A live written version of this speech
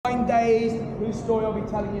days, whose story I'll be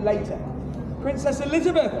telling you later. Princess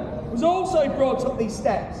Elizabeth was also brought up these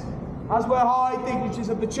steps, as were high dignitaries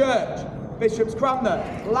of the church, Bishops Cranmer,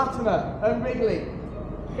 Latimer and Wrigley.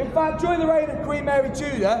 In fact, during the reign of Queen Mary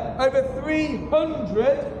Tudor, over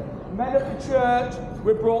 300 men of the church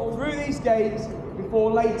were brought through these gates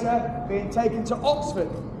before later being taken to Oxford,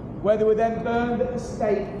 where they were then burned at the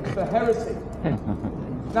stake for heresy.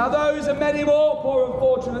 Now those and many more poor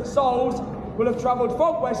unfortunate souls will have travelled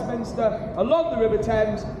from Westminster along the River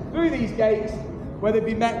Thames through these gates, where they'd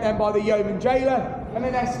be met then by the yeoman jailer and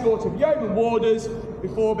an escort of yeoman warders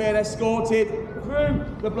before being escorted through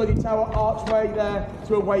the Bloody Tower archway there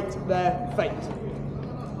to await their fate.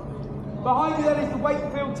 Behind you then is the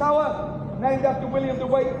Wakefield Tower, named after William de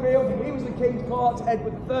Wakefield, and he was the King's clerk to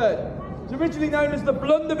Edward III. It's originally known as the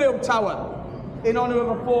Blunderville Tower, in honour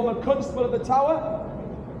of a former constable of the Tower.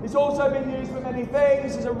 It's also been used for many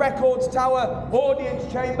things as a records tower,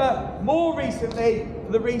 audience chamber, more recently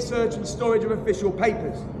for the research and storage of official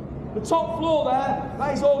papers. The top floor there,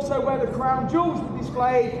 that is also where the crown jewels were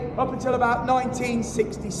displayed up until about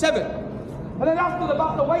 1967. And then after the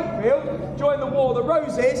Battle of Wakefield, during the War of the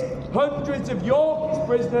Roses, hundreds of Yorkist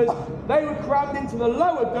prisoners, they were crammed into the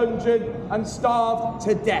lower dungeon and starved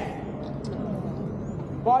to death.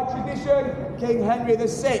 By tradition, King Henry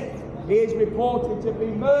VI, he is reported to be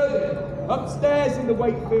murdered upstairs in the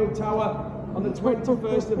Wakefield Tower on the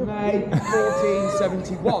 21st of May,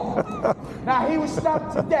 1471. Now, he was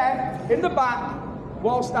stabbed to death in the back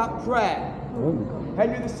whilst at prayer.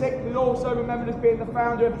 Henry VI is also remembered as being the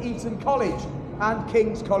founder of Eton College and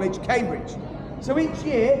King's College, Cambridge. So each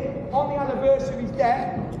year, on the anniversary of his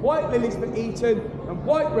death, white lilies for Eton and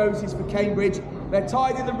white roses for Cambridge, they're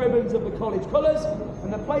tied in the ribbons of the college colours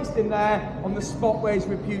and they're placed in there on the spot where he's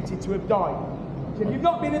reputed to have died. So if you've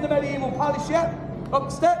not been in the medieval palace yet, up the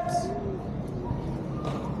steps,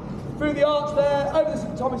 through the arch there, over the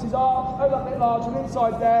St Thomas's Arch, over that little arch, and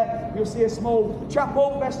inside there you'll see a small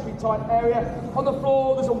chapel, vestry type area. On the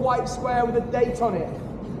floor there's a white square with a date on it.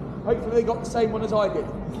 Hopefully they got the same one as I did.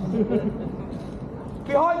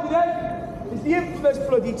 Behind you then is the infamous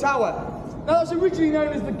Bloody Tower. Now that's originally known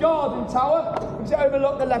as the Garden Tower because it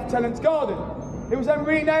overlooked the Lieutenant's Garden. It was then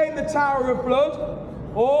renamed the Tower of Blood,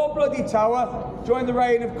 or Bloody Tower, during the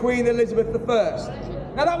reign of Queen Elizabeth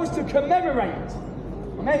I. Now that was to commemorate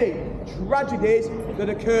many tragedies that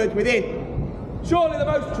occurred within. Surely the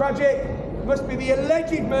most tragic must be the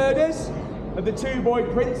alleged murders of the two boy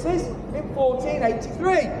princes in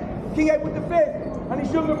 1483. King Edward V and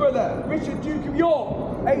his younger brother, Richard, Duke of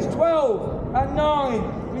York, aged 12 and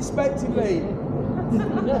 9, respectively.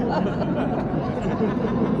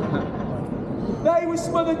 They were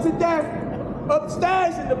smothered to death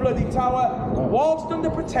upstairs in the Bloody Tower, whilst under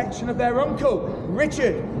protection of their uncle,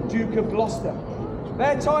 Richard, Duke of Gloucester.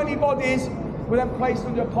 Their tiny bodies were then placed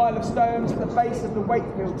under a pile of stones at the base of the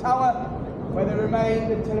Wakefield Tower, where they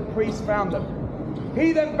remained until a priest found them.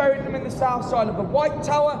 He then buried them in the south side of the White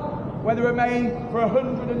Tower, where they remained for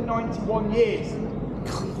 191 years.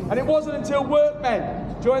 And it wasn't until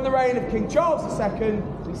workmen, during the reign of King Charles II, in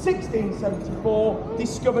 1674,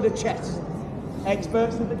 discovered a chest.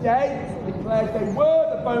 Experts of the day declared they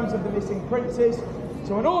were the bones of the missing princes,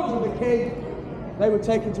 so in orders of the king, they were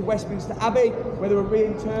taken to Westminster Abbey, where they were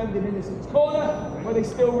reinterred in Innocents' Corner, where they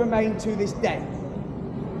still remain to this day.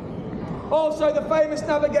 Also, the famous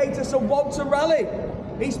navigator Sir Walter Raleigh,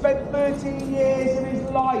 he spent 13 years of his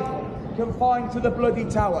life confined to the Bloody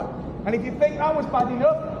Tower. And if you think that was bad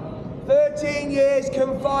enough, 13 years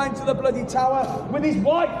confined to the Bloody Tower with his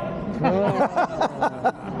wife.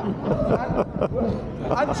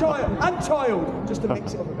 and child, just to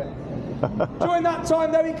mix it up a bit. During that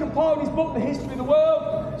time, though, he compiled his book, The History of the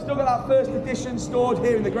World. Still got that first edition stored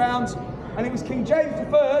here in the grounds. And it was King James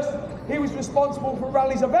I, he was responsible for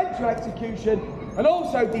Raleigh's eventual execution and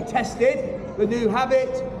also detested the new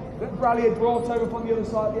habit that Raleigh had brought over from the other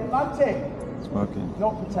side of the Atlantic. Smoking.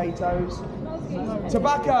 Not potatoes.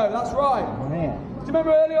 Tobacco, that's right. Do you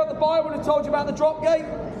remember earlier on the Bible when I told you about the drop gate?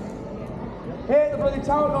 Here at the Bloody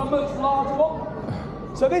Tower, got a much larger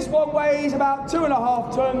one. So this one weighs about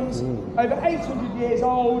 2.5 tons, over 800 years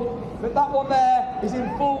old, but that one there is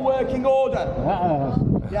in full working order.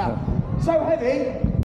 Yeah. So heavy